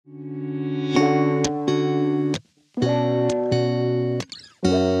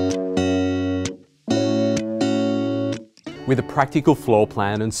With a practical floor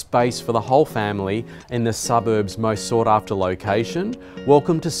plan and space for the whole family in the suburb's most sought after location,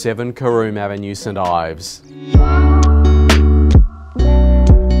 welcome to 7 Karoom Avenue, St Ives.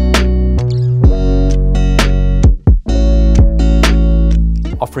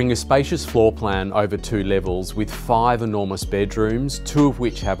 Offering a spacious floor plan over 2 levels with 5 enormous bedrooms, 2 of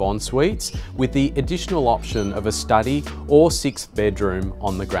which have en-suites, with the additional option of a study or 6th bedroom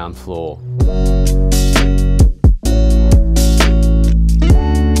on the ground floor.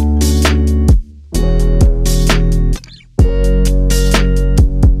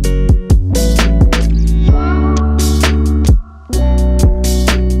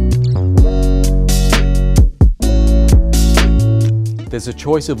 There's a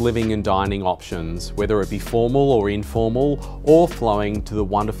choice of living and dining options, whether it be formal or informal, or flowing to the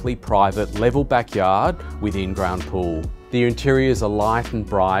wonderfully private level backyard with in-ground pool. The interiors are light and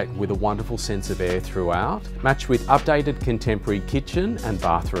bright with a wonderful sense of air throughout, matched with updated contemporary kitchen and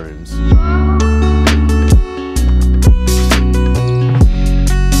bathrooms.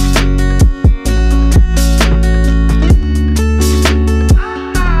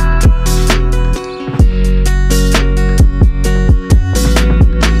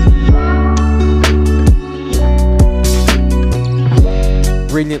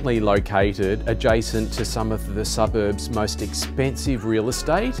 Brilliantly located, adjacent to some of the suburb's most expensive real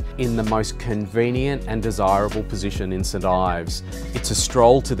estate in the most convenient and desirable position in St Ives. It's a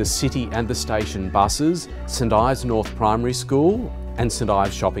stroll to the city and the station buses, St Ives North Primary School and St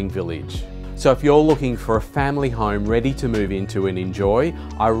Ives Shopping Village. So if you're looking for a family home ready to move into and enjoy,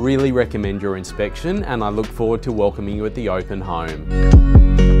 I really recommend your inspection and I look forward to welcoming you at the open home.